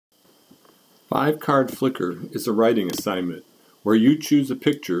5-card flicker is a writing assignment where you choose a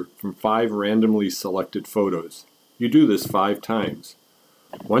picture from 5 randomly selected photos. You do this 5 times.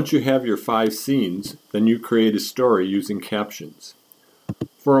 Once you have your 5 scenes, then you create a story using captions.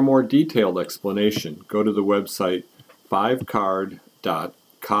 For a more detailed explanation, go to the website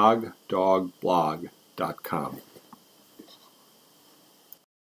 5card.cogdogblog.com.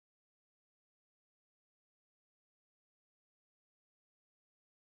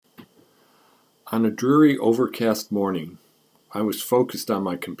 On a dreary, overcast morning, I was focused on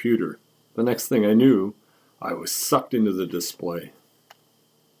my computer. The next thing I knew, I was sucked into the display.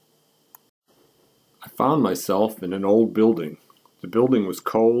 I found myself in an old building. The building was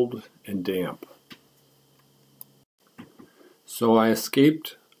cold and damp. So I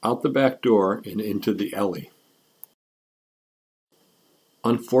escaped out the back door and into the alley.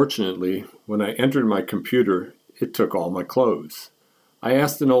 Unfortunately, when I entered my computer, it took all my clothes. I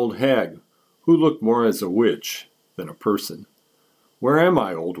asked an old hag, who looked more as a witch than a person, "Where am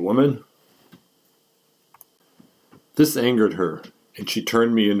I, old woman?" This angered her, and she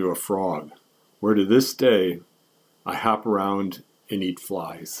turned me into a frog, where to this day I hop around and eat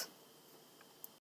flies.